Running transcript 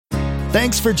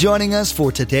Thanks for joining us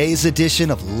for today's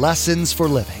edition of Lessons for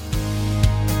Living.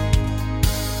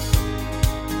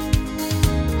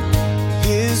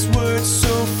 His word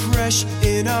so fresh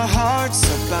in our hearts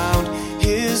abound.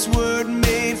 His word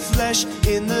made flesh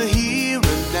in the here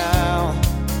and now.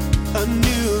 A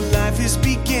new life is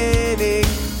beginning.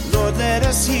 Lord, let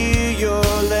us hear your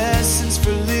lessons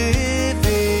for living.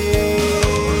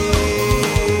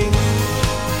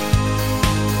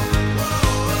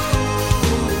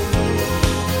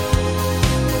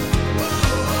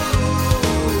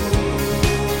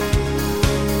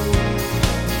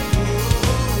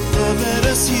 Lord, let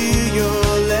us hear your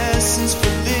lessons for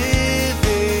living.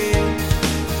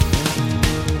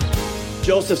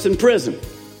 Joseph's in prison.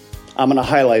 I'm going to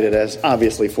highlight it as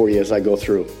obviously for you as I go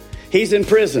through. He's in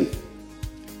prison.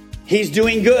 He's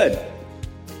doing good.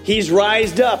 He's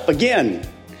rised up. Again,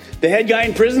 the head guy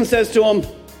in prison says to him,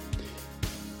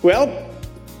 well,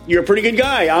 you're a pretty good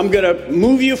guy. I'm going to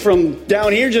move you from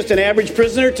down here, just an average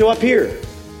prisoner, to up here.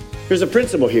 There's a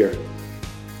principle here.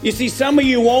 You see, some of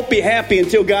you won't be happy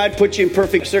until God puts you in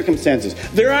perfect circumstances.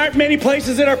 There aren't many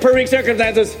places that are perfect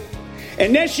circumstances.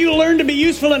 Unless you learn to be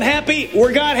useful and happy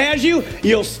where God has you,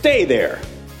 you'll stay there.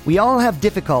 We all have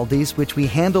difficulties which we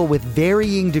handle with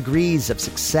varying degrees of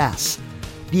success.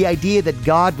 The idea that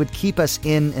God would keep us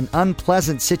in an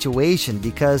unpleasant situation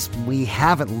because we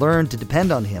haven't learned to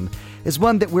depend on Him is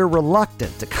one that we're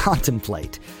reluctant to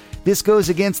contemplate. This goes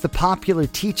against the popular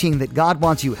teaching that God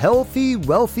wants you healthy,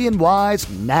 wealthy, and wise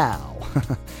now.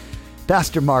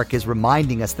 Pastor Mark is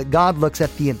reminding us that God looks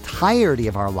at the entirety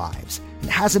of our lives and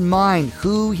has in mind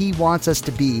who He wants us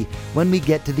to be when we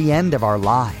get to the end of our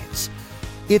lives.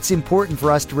 It's important for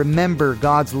us to remember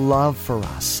God's love for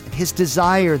us and His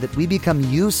desire that we become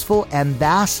useful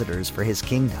ambassadors for His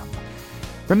kingdom.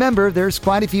 Remember, there's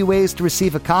quite a few ways to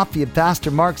receive a copy of Pastor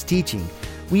Mark's teaching.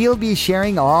 We'll be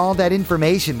sharing all that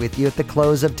information with you at the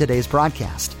close of today's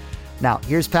broadcast. Now,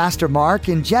 here's Pastor Mark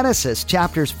in Genesis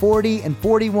chapters 40 and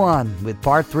 41 with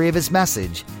part 3 of his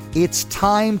message, It's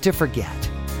Time to Forget.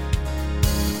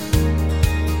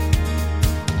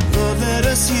 Lord, let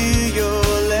us hear your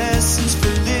lessons for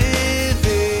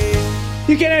living.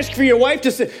 You can't ask for your wife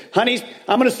to say, honey,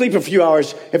 I'm going to sleep a few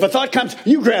hours. If a thought comes,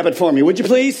 you grab it for me, would you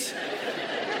please?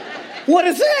 What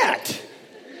is that?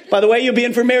 By the way, you'll be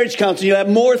in for marriage counseling. You'll have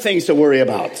more things to worry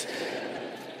about.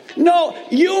 No,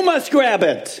 you must grab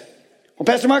it. Well,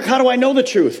 Pastor Mark, how do I know the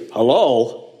truth?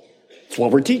 Hello? It's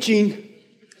what we're teaching.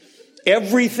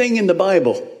 Everything in the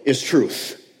Bible is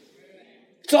truth.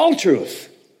 It's all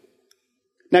truth.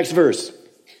 Next verse.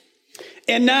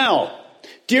 And now,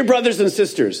 dear brothers and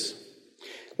sisters,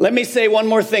 let me say one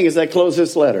more thing as I close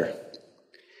this letter.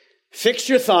 Fix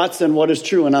your thoughts on what is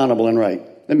true and honorable and right.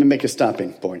 Let me make a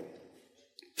stopping point.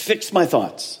 Fix my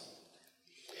thoughts.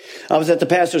 I was at the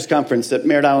pastors' conference at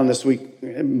Merritt Island this week,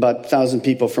 about 1,000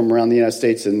 people from around the United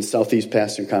States and Southeast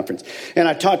Pastor Conference. And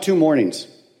I taught 2 mornings.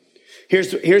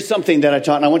 Here's something that I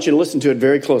taught, and I want you to listen to it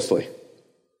very closely.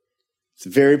 It's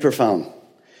very profound.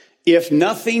 If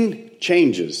nothing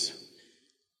changes,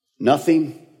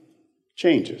 nothing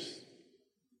changes.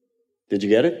 Did you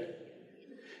get it?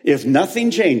 If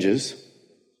nothing changes,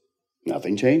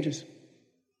 nothing changes.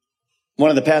 One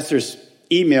of the pastors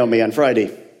emailed me on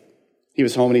Friday. He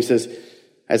was home and he says,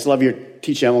 I just love your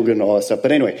teaching. I won't go into all that stuff.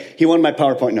 But anyway, he wanted my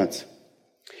PowerPoint notes.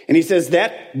 And he says,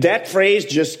 that phrase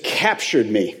just captured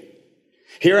me.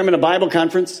 Here I'm in a Bible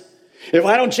conference. If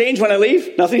I don't change when I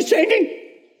leave, nothing's changing.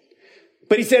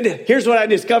 But he said, here's what I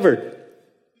discovered.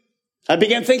 I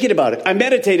began thinking about it. I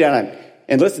meditated on it.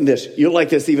 And listen to this. You'll like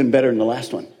this even better than the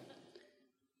last one.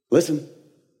 Listen.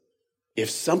 If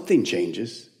something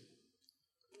changes,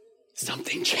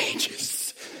 something changes.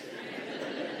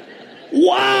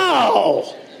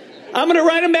 Wow! I'm going to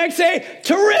write him back and say,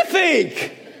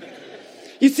 terrific!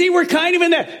 You see, we're kind of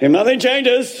in that. If nothing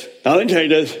changes, nothing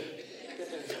changes.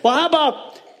 Well, how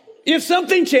about if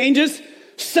something changes,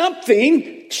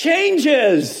 something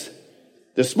changes.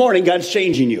 This morning, God's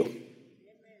changing you.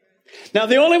 Now,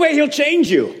 the only way He'll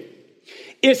change you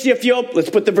is if you'll, let's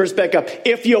put the verse back up,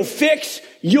 if you'll fix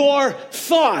your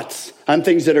thoughts on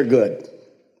things that are good.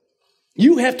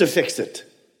 You have to fix it.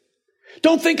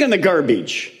 Don't think on the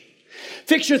garbage.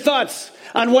 Fix your thoughts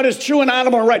on what is true and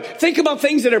honorable and right. Think about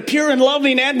things that are pure and lovely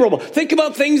and admirable. Think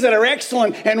about things that are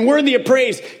excellent and worthy of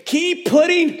praise. Keep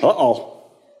putting,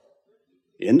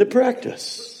 into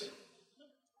practice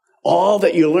all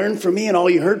that you learned from me and all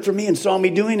you heard from me and saw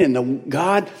me doing, and the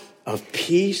God of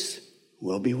peace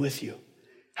will be with you.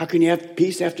 How can you have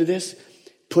peace after this?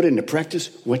 Put into practice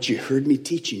what you heard me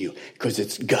teaching you, because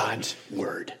it's God's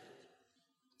word.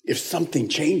 If something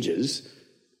changes,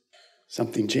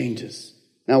 something changes.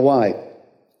 Now, why?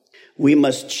 We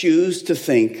must choose to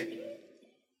think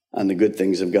on the good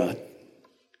things of God.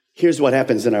 Here's what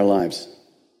happens in our lives.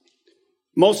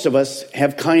 Most of us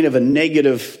have kind of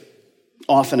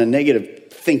often a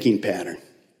negative thinking pattern.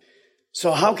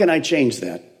 So how can I change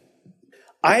that?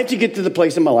 I have to get to the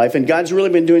place in my life, and God's really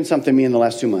been doing something to me in the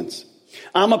last 2 months.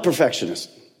 I'm a perfectionist.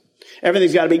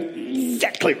 Everything's got to be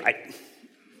exactly right.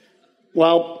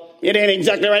 Well, it ain't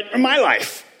exactly right in my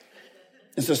life.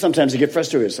 And so sometimes I get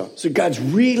frustrated. So God's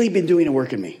really been doing a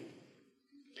work in me.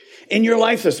 In your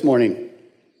life this morning,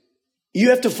 you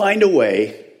have to find a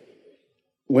way,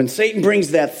 when Satan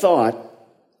brings that thought,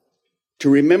 to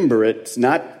remember it's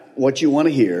not what you want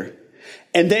to hear.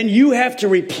 And then you have to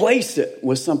replace it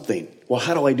with something. Well,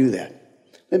 how do I do that?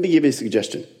 Let me give you a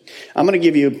suggestion. I'm going to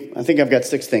give you, I think I've got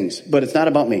 6 things, but it's not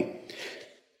about me.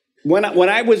 When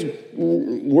I was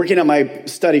working on my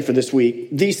study for this week,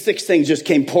 these 6 things just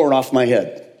came pouring off my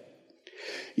head.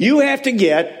 You have to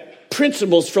get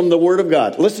principles from the Word of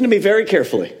God. Listen to me very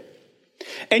carefully.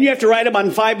 And you have to write them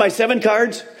on 5x7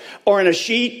 cards or in a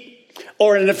sheet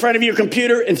or in the front of your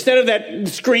computer. Instead of that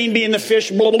screen being the fish,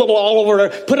 blah, blah, blah, all over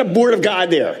it, put a Word of God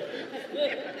there.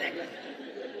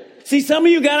 See, some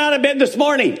of you got out of bed this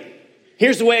morning.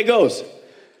 Here's the way it goes.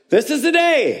 This is the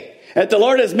day that the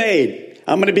Lord has made.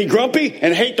 I'm going to be grumpy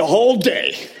and hate the whole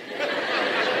day.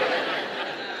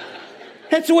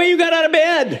 That's the way you got out of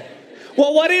bed.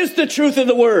 Well, what is the truth of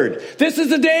the Word? This is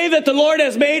the day that the Lord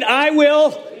has made. I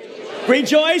will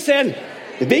rejoice and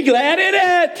be glad in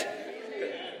it.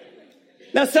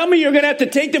 Now, some of you are going to have to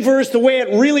take the verse the way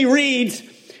it really reads,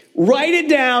 write it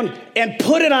down, and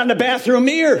put it on the bathroom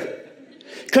mirror.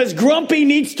 Because Grumpy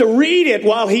needs to read it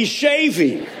while he's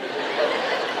shaving.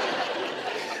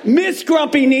 Miss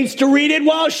Grumpy needs to read it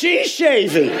while she's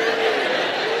shaving.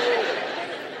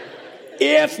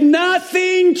 If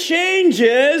nothing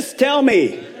changes, tell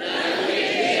me. Nothing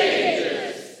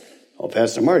changes. Oh,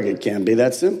 Pastor Mark, it can't be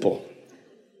that simple.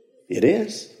 It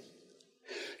is.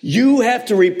 You have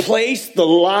to replace the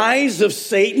lies of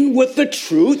Satan with the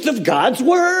truth of God's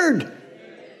Word.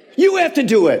 You have to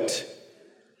do it.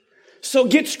 So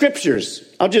get scriptures.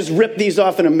 I'll just rip these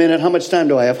off in a minute. How much time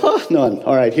do I have? None.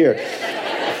 All right, here.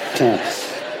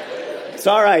 It's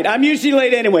all right. I'm usually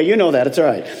late anyway. You know that. It's all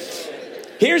right.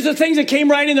 Here's the things that came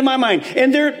right into my mind.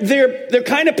 And they're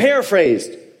kind of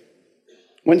paraphrased.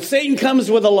 When Satan comes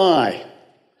with a lie,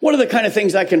 what are the kind of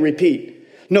things I can repeat?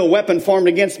 No weapon formed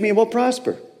against me will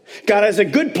prosper. God has a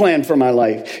good plan for my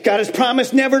life. God has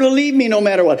promised never to leave me no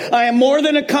matter what. I am more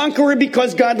than a conqueror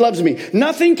because God loves me.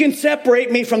 Nothing can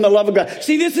separate me from the love of God.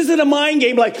 See, this isn't a mind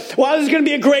game like, wow, this is going to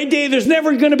be a great day. There's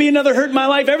never going to be another hurt in my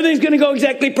life. Everything's going to go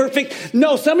exactly perfect.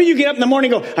 No, some of you get up in the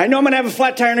morning and go, I know I'm going to have a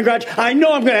flat tire in the garage. I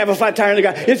know I'm going to have a flat tire in the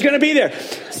garage. It's going to be there.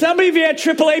 Some of you had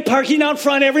AAA parking out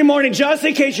front every morning just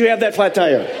in case you have that flat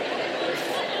tire.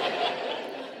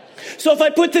 So if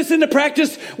I put this into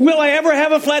practice, will I ever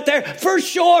have a flat tire? For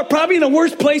sure, probably in the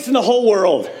worst place in the whole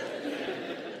world.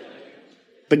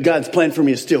 But God's plan for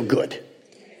me is still good.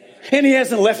 And He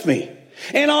hasn't left me.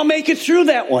 And I'll make it through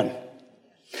that one.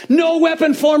 No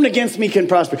weapon formed against me can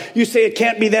prosper. You say it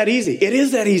can't be that easy. It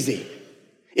is that easy.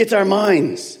 It's our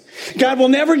minds. God will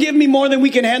never give me more than we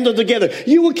can handle together.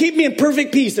 You will keep me in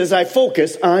perfect peace as I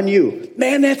focus on you.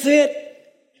 Man, that's it.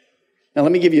 Now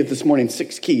let me give you this morning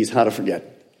 6 keys how to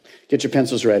forget. Get your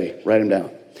pencils ready. Write them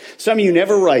down. Some of you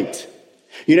never write.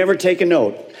 You never take a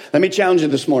note. Let me challenge you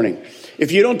this morning.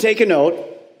 If you don't take a note,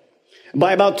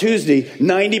 by about Tuesday,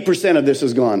 90% of this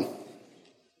is gone.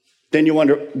 Then you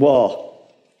wonder,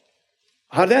 well,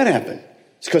 how did that happen?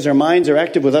 It's because our minds are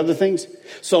active with other things.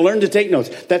 So learn to take notes.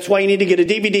 That's why you need to get a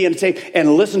DVD and a tape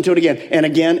and listen to it again and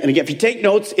again and again. If you take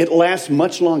notes, it lasts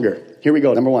much longer. Here we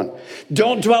go. Number 1.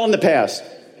 Don't dwell in the past.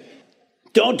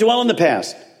 Don't dwell in the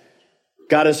past.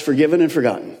 God has forgiven and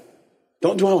forgotten.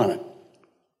 Don't dwell on it.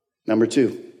 Number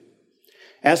 2,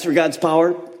 ask for God's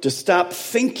power to stop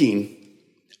thinking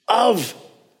of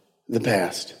the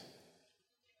past.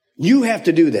 You have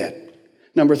to do that.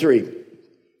 Number 3,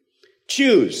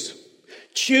 choose.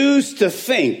 Choose to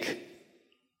think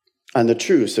on the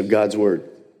truths of God's Word.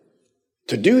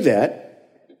 To do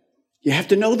that, you have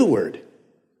to know the Word.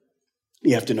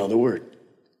 You have to know the Word.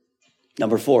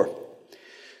 Number 4,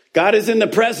 God is in the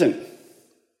present.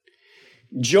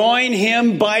 Join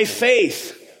Him by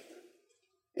faith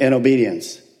and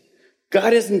obedience.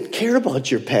 God doesn't care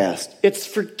about your past. It's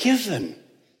forgiven.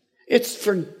 It's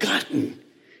forgotten.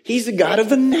 He's the God of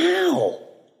the now.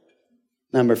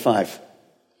 Number 5,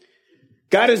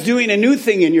 God is doing a new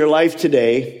thing in your life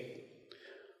today.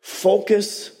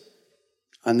 Focus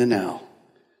on the now.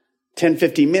 10,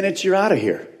 15 minutes, you're out of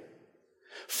here.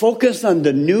 Focus on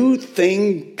the new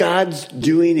thing God's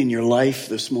doing in your life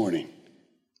this morning.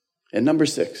 And number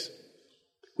 6,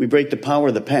 we break the power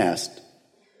of the past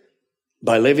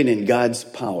by living in God's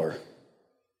power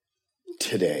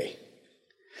today.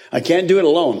 I can't do it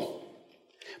alone,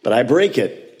 but I break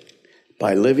it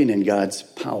by living in God's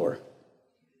power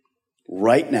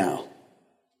right now,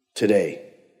 today.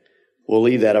 We'll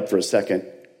leave that up for a second.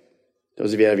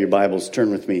 Those of you who have your Bibles,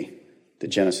 turn with me to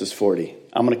Genesis 40.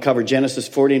 I'm going to cover Genesis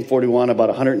 40 and 41, about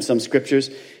 100 and some scriptures,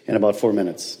 in about 4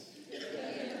 minutes.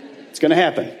 It's going to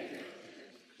happen.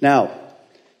 Now,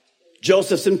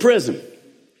 Joseph's in prison.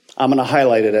 I'm going to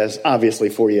highlight it as obviously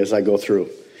for you as I go through.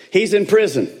 He's in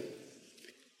prison.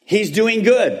 He's doing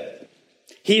good.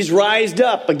 He's rised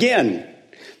up. Again,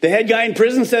 the head guy in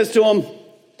prison says to him,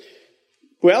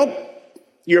 well,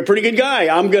 you're a pretty good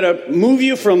guy. I'm going to move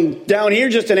you from down here,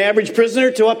 just an average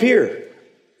prisoner, to up here.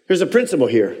 There's a principle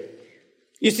here.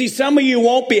 You see, some of you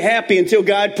won't be happy until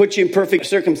God puts you in perfect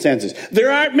circumstances.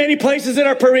 There aren't many places that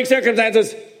are perfect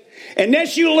circumstances.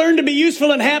 Unless you learn to be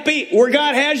useful and happy where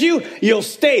God has you, you'll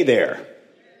stay there.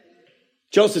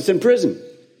 Joseph's in prison.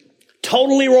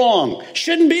 Totally wrong.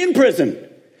 Shouldn't be in prison.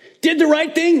 Did the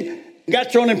right thing,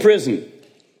 got thrown in prison.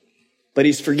 But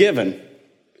he's forgiven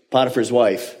Potiphar's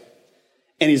wife,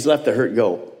 and he's let the hurt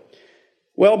go.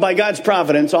 Well, by God's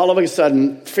providence, all of a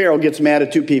sudden, Pharaoh gets mad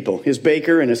at 2 people, his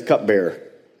baker and his cupbearer.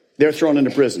 They're thrown into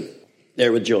prison.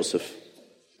 They're with Joseph.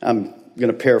 I'm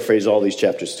going to paraphrase all these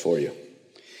chapters for you.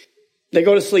 They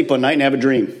go to sleep one night and have a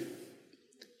dream.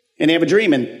 And they have a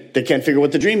dream, and they can't figure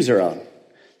what the dreams are on.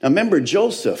 Now, remember,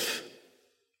 Joseph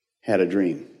had a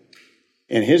dream.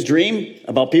 And his dream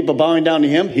about people bowing down to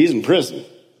him, he's in prison.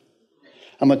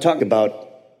 I'm going to talk about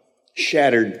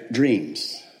shattered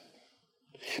dreams.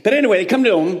 But anyway, they come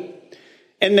to him,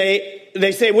 and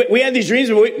they say, we had these dreams,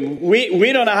 but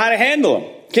we don't know how to handle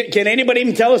them. Can anybody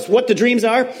even tell us what the dreams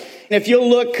are? And if you'll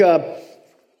look,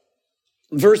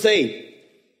 verse 8.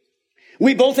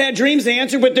 We both had dreams, they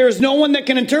answered, but there is no one that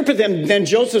can interpret them. Then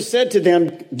Joseph said to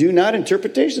them, do not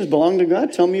interpretations belong to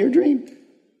God? Tell me your dream.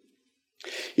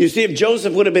 You see, if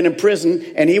Joseph would have been in prison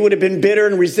and he would have been bitter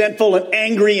and resentful and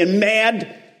angry and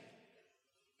mad,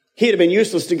 he'd have been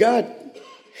useless to God.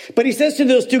 But he says to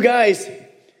those 2 guys,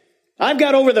 I've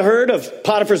got over the hurt of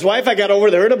Potiphar's wife. I got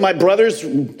over the hurt of my brothers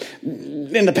in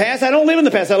the past. I don't live in the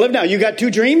past. I live now. You got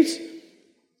 2 dreams?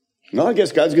 No, I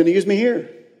guess God's going to use me here.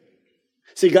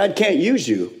 See, God can't use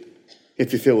you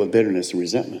if you fill with bitterness and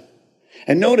resentment.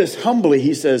 And notice, humbly,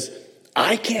 he says,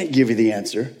 I can't give you the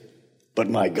answer, but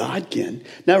my God can.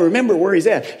 Now, remember where he's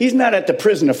at. He's not at the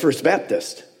prison of First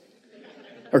Baptist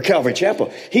or Calvary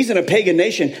Chapel. He's in a pagan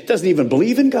nation, doesn't even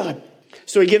believe in God.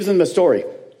 So he gives them the story.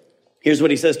 Here's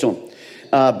what he says to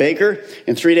him. Baker,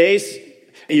 in 3 days,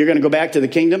 you're going to go back to the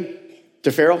kingdom,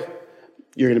 to Pharaoh.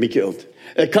 You're going to be killed.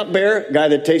 A cupbearer, guy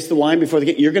that tastes the wine before the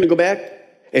king, you're going to go back.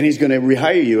 And he's going to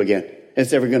rehire you again.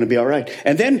 It's never going to be all right.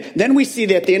 And then we see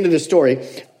that at the end of the story,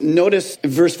 notice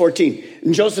verse 14.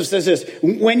 And Joseph says this,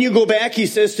 when you go back, he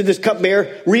says to this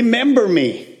cupbearer, remember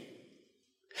me.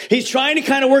 He's trying to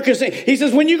kind of work his thing. He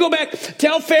says, when you go back,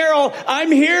 tell Pharaoh,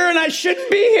 I'm here and I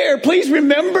shouldn't be here. Please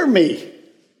remember me.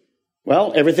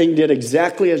 Well, everything did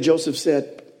exactly as Joseph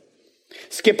said.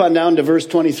 Skip on down to verse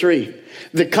 23.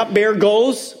 The cupbearer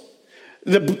goes.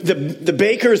 The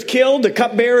baker is killed. The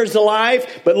cupbearer is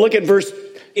alive. But look at verse.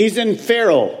 He's in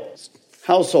Pharaoh's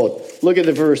household. Look at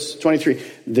the verse 23.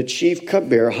 The chief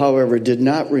cupbearer, however, did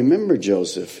not remember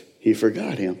Joseph. He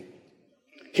forgot him.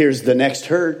 Here's the next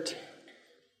hurt.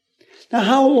 Now,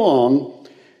 how long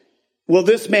will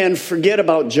this man forget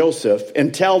about Joseph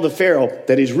and tell the Pharaoh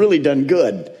that he's really done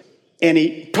good and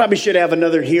he probably should have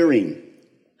another hearing?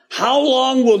 How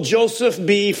long will Joseph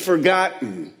be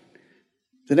forgotten?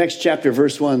 The next chapter,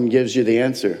 verse 1, gives you the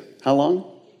answer. How long?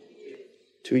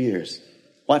 2 years.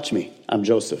 Watch me. I'm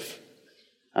Joseph.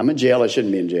 I'm in jail. I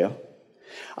shouldn't be in jail.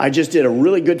 I just did a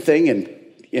really good thing in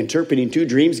interpreting 2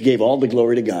 dreams, gave all the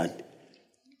glory to God.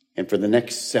 And for the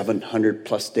next 700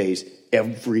 plus days,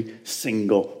 every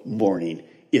single morning,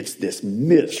 it's this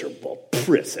miserable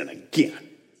prison again.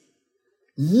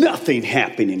 Nothing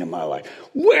happening in my life.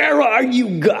 Where are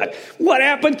you, God? What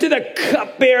happened to the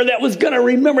cupbearer that was going to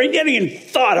remember? He didn't even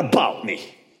thought about me.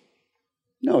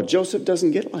 No, Joseph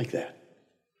doesn't get like that.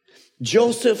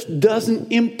 Joseph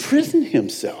doesn't imprison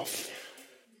himself.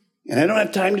 And I don't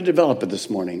have time to develop it this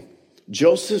morning.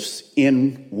 Joseph's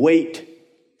in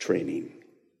weight training.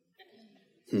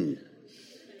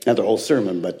 Another whole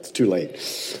sermon, but it's too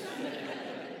late.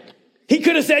 He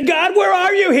could have said, God, where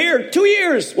are you here? 2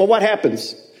 years. Well, what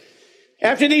happens?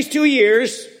 After these 2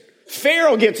 years,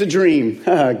 Pharaoh gets a dream.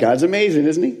 God's amazing,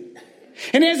 isn't he?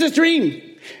 And he has this dream.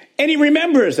 And he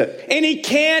remembers it. And he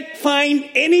can't find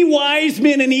any wise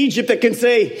men in Egypt that can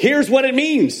say, here's what it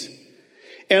means.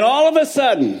 And all of a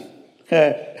sudden,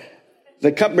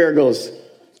 the cupbearer goes,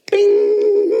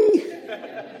 bing.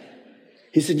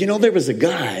 He said, there was a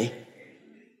guy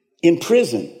in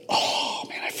prison. Oh,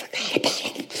 man, I forgot about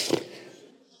him.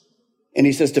 And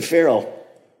he says to Pharaoh,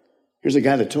 here's a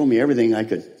guy that told me everything I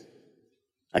could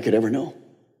ever know.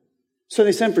 So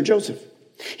they sent for Joseph.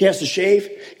 He has to shave,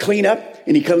 clean up,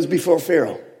 and he comes before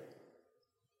Pharaoh.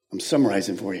 I'm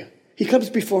summarizing for you. He comes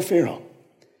before Pharaoh.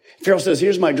 Pharaoh says,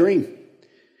 here's my dream.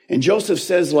 And Joseph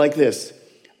says like this,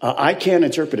 I can't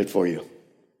interpret it for you,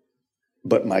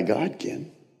 but my God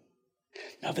can.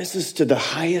 Now this is to the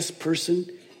highest person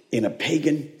in a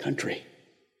pagan country.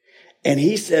 And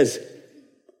he says,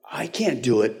 I can't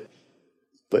do it,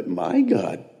 but my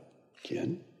God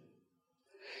can.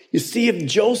 You see, if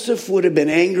Joseph would have been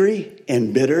angry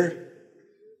and bitter,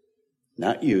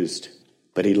 not used,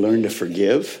 but he learned to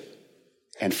forgive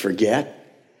and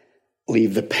forget,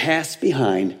 leave the past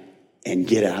behind, and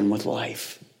get on with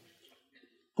life.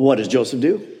 What does Joseph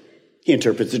do? He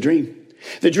interprets the dream.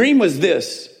 The dream was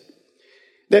this,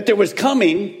 that there was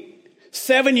coming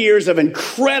 7 years of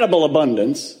incredible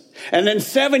abundance, and then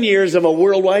 7 years of a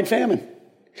worldwide famine.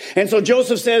 And so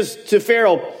Joseph says to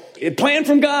Pharaoh, plan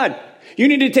from God. You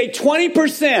need to take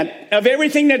 20% of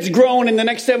everything that's grown in the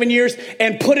next 7 years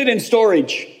and put it in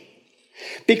storage.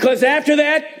 Because after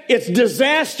that, it's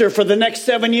disaster for the next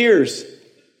 7 years.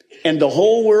 And the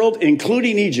whole world,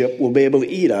 including Egypt, will be able to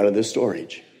eat out of this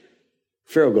storage.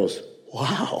 Pharaoh goes,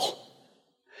 wow.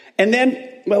 And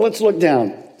then, let's look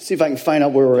down. See if I can find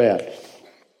out where we're at.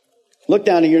 Look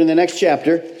down here in the next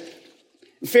chapter.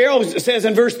 Pharaoh says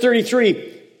in verse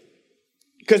 33,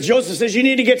 because Joseph says you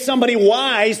need to get somebody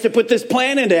wise to put this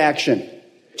plan into action.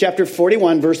 Chapter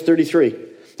 41, verse 33.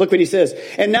 Look what he says.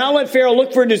 And now let Pharaoh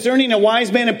look for a discerning and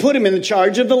wise man and put him in the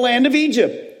charge of the land of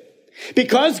Egypt.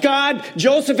 Because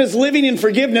Joseph is living in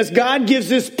forgiveness, God gives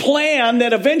this plan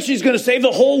that eventually is going to save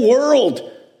the whole world.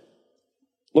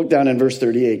 Look down in verse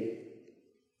 38.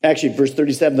 Actually, verse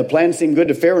 37. The plan seemed good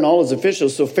to Pharaoh and all his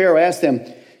officials. So Pharaoh asked them,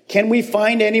 can we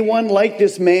find anyone like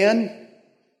this man?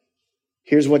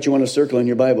 Here's what you want to circle in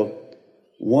your Bible.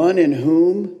 One in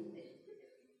whom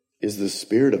is the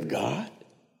Spirit of God.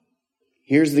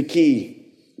 Here's the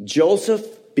key. Joseph,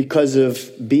 because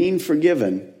of being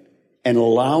forgiven and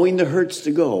allowing the hurts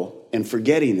to go and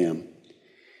forgetting them,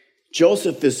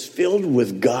 Joseph is filled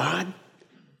with God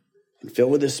and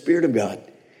filled with the Spirit of God.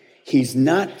 He's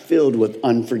not filled with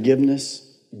unforgiveness,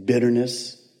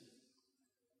 bitterness,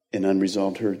 and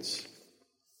unresolved hurts.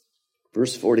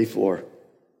 Verse 44.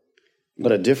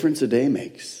 What a difference a day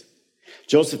makes.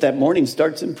 Joseph that morning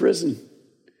starts in prison.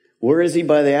 Where is he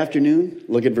by the afternoon?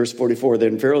 Look at verse 44.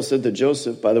 Then Pharaoh said to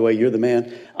Joseph, by the way, you're the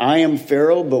man. I am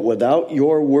Pharaoh, but without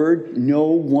your word, no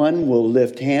one will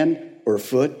lift hand or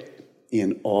foot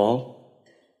in all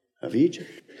of Egypt.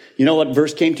 You know what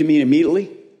verse came to me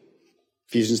immediately?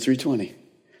 Ephesians 3:20.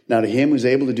 Now to him who's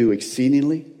able to do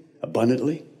exceedingly,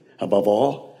 abundantly, above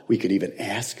all we could even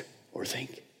ask or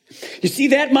think. You see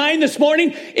that mind this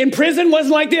morning in prison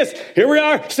wasn't like this. Here we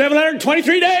are,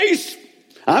 723 days.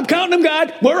 I'm counting them,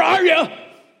 God. Where are you?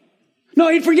 No,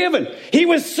 he'd forgiven. He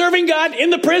was serving God in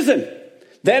the prison.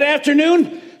 That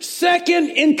afternoon, second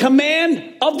in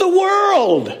command of the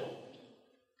world.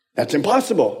 That's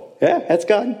impossible. Yeah, that's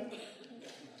God.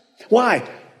 Why?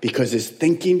 Because his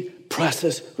thinking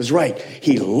process was right.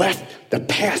 He left the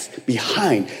past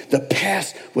behind. The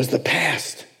past was the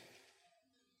past.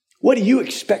 What do you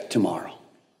expect tomorrow?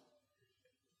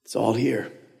 It's all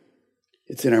here.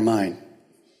 It's in our mind.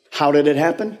 How did it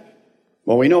happen?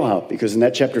 Well, we know how, because in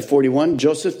that chapter 41,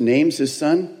 Joseph names his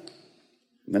son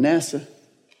Manasseh.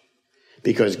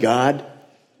 Because God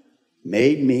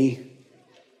made me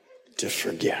to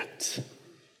forget.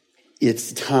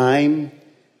 It's time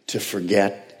to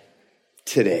forget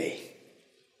today.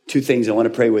 Two things I want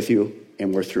to pray with you,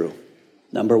 and we're through.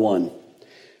 Number one,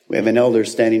 we have an elder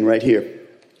standing right here.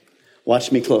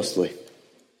 Watch me closely.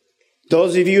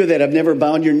 Those of you that have never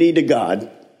bowed your knee to God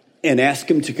and asked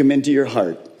him to come into your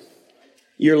heart,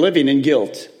 you're living in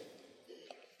guilt.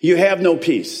 You have no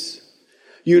peace.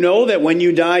 You know that when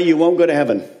you die, you won't go to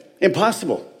heaven.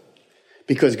 Impossible.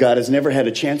 Because God has never had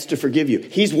a chance to forgive you.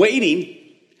 He's waiting.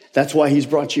 That's why he's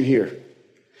brought you here.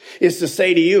 It's to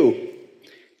say to you,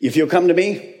 if you'll come to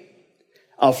me,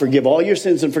 I'll forgive all your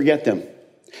sins and forget them.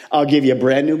 I'll give you a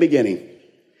brand new beginning.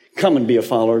 Come and be a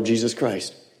follower of Jesus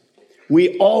Christ.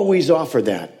 We always offer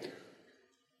that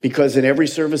because in every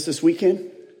service this weekend,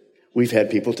 we've had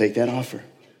people take that offer.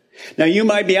 Now, you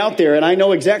might be out there, and I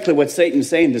know exactly what Satan's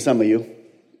saying to some of you.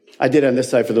 I did on this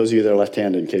side for those of you that are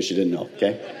left-handed, in case you didn't know,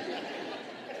 okay?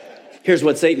 Here's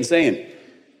what Satan's saying.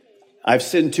 I've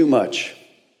sinned too much.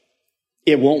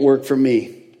 It won't work for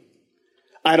me.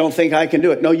 I don't think I can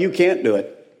do it. No, you can't do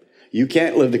it. You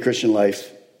can't live the Christian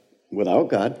life without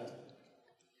God.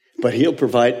 But he'll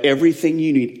provide everything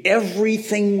you need.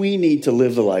 Everything we need to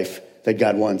live the life that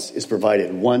God wants is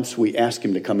provided once we ask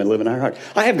him to come and live in our heart.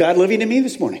 I have God living in me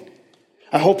this morning.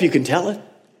 I hope you can tell it.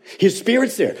 His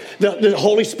Spirit's there. The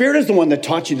Holy Spirit is the one that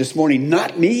taught you this morning,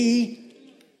 not me.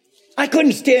 I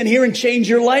couldn't stand here and change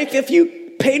your life if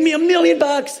you paid me $1 million.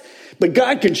 But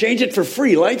God can change it for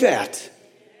free like that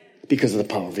because of the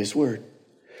power of his word.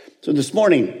 So this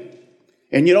morning,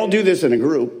 and you don't do this in a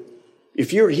group,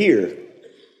 if you're here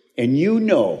and you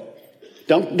know,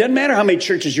 doesn't matter how many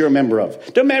churches you're a member of.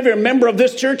 Doesn't matter if you're a member of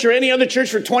this church or any other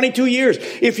church for 22 years.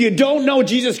 If you don't know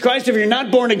Jesus Christ, if you're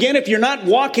not born again, if you're not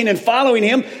walking and following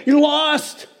him, you're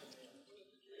lost.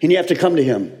 And you have to come to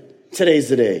him. Today's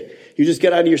the day. You just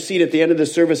get out of your seat at the end of the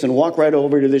service and walk right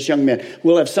over to this young man.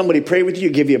 We'll have somebody pray with you,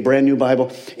 give you a brand new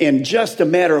Bible. In just a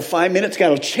matter of 5 minutes,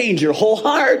 God will change your whole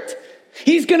heart.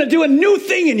 He's going to do a new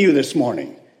thing in you this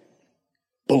morning.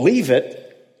 Believe it,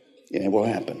 and it will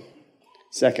happen.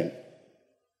 Second,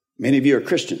 many of you are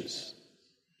Christians.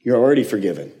 You're already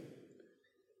forgiven,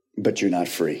 but you're not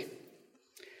free.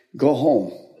 Go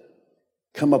home.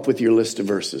 Come up with your list of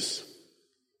verses.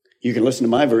 You can listen to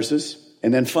my verses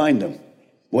and then find them.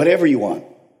 Whatever you want.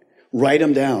 Write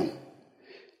them down.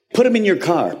 Put them in your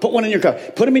car. Put one in your car.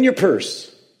 Put them in your purse.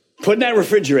 Put in that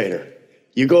refrigerator.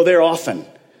 You go there often.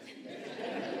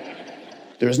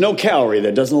 There's no calorie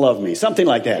that doesn't love me. Something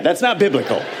like that. That's not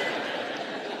biblical.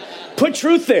 Put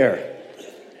truth there.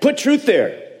 Put truth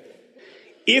there.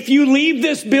 If you leave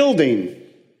this building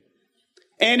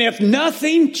and if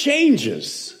nothing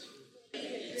changes,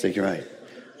 it's like you're right.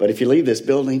 But if you leave this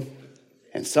building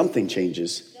and something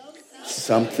changes,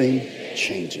 something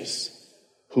changes.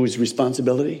 Whose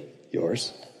responsibility?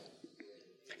 Yours.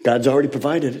 God's already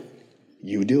provided it.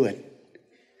 You do it.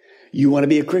 You want to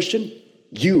be a Christian?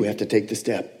 You have to take the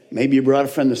step. Maybe you brought a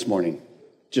friend this morning.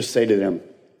 Just say to them,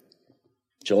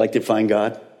 would you like to find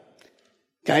God?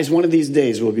 Guys, one of these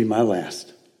days will be my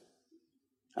last.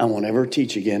 I won't ever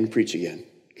teach again, preach again,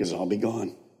 because I'll be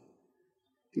gone.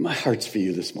 My heart's for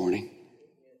you this morning.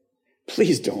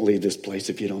 Please don't leave this place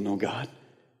if you don't know God.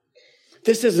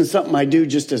 This isn't something I do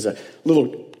just as a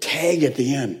little tag at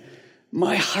the end.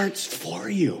 My heart's for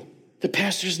you. The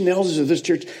pastors and elders of this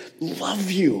church love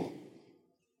you.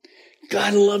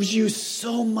 God loves you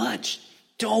so much.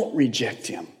 Don't reject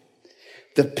him.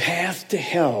 The path to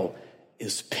hell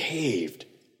is paved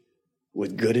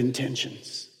with good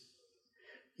intentions.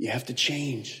 You have to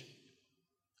change.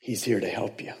 He's here to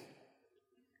help you.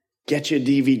 Get your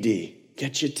DVD.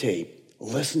 Get your tape.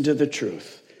 Listen to the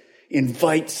truth.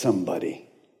 Invite somebody.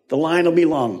 The line will be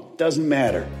long. Doesn't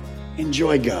matter.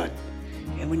 Enjoy God.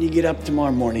 And when you get up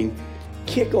tomorrow morning,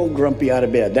 kick old Grumpy out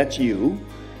of bed. That's you.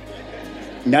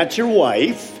 Not your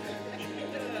wife.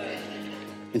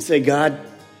 And say, God,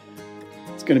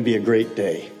 it's going to be a great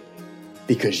day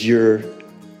because you're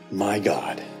my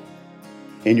God.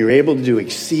 And you're able to do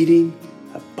exceeding,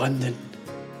 abundant,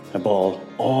 above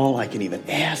all I can even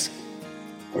ask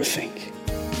or think.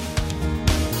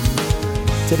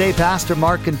 Today, Pastor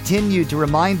Mark continued to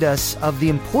remind us of the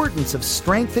importance of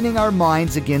strengthening our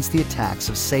minds against the attacks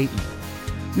of Satan.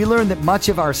 We learned that much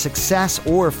of our success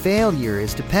or failure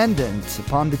is dependent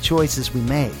upon the choices we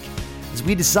make. As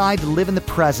we decide to live in the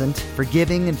present,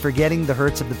 forgiving and forgetting the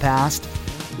hurts of the past,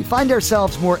 we find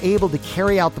ourselves more able to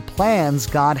carry out the plans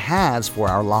God has for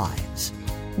our lives.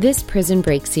 This Prison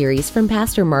Break series from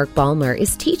Pastor Mark Balmer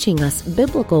is teaching us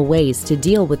biblical ways to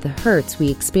deal with the hurts we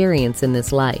experience in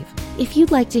this life. If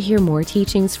you'd like to hear more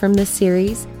teachings from this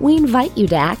series, we invite you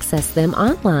to access them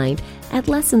online at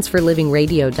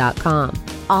lessonsforlivingradio.com.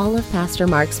 All of Pastor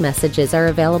Mark's messages are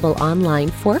available online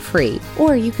for free,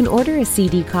 or you can order a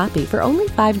CD copy for only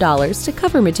 $5 to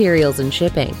cover materials and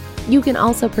shipping. You can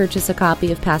also purchase a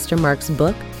copy of Pastor Mark's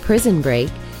book, Prison Break,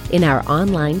 in our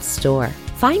online store.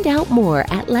 Find out more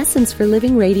at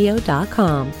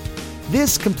lessonsforlivingradio.com.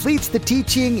 This completes the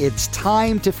teaching, It's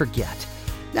Time to Forget.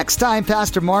 Next time,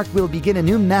 Pastor Mark will begin a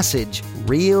new message,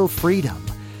 Real Freedom.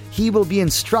 He will be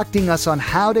instructing us on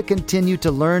how to continue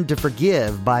to learn to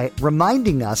forgive by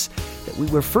reminding us that we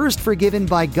were first forgiven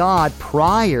by God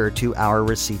prior to our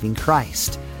receiving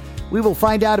Christ. We will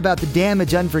find out about the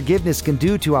damage unforgiveness can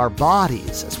do to our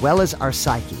bodies as well as our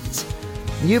psyches.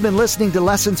 You've been listening to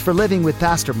Lessons for Living with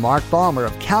Pastor Mark Balmer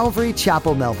of Calvary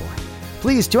Chapel, Melbourne.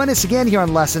 Please join us again here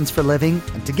on Lessons for Living,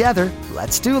 and together,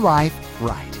 let's do life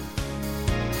right.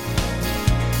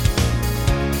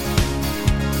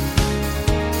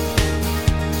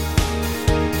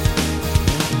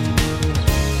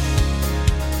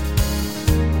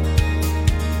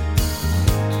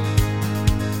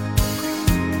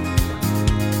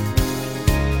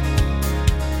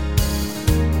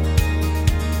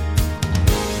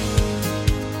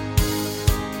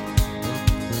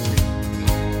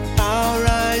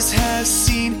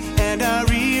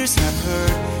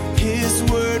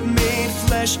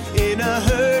 fresh in a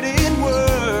hurting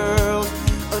world.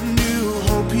 A new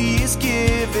hope he is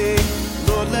giving.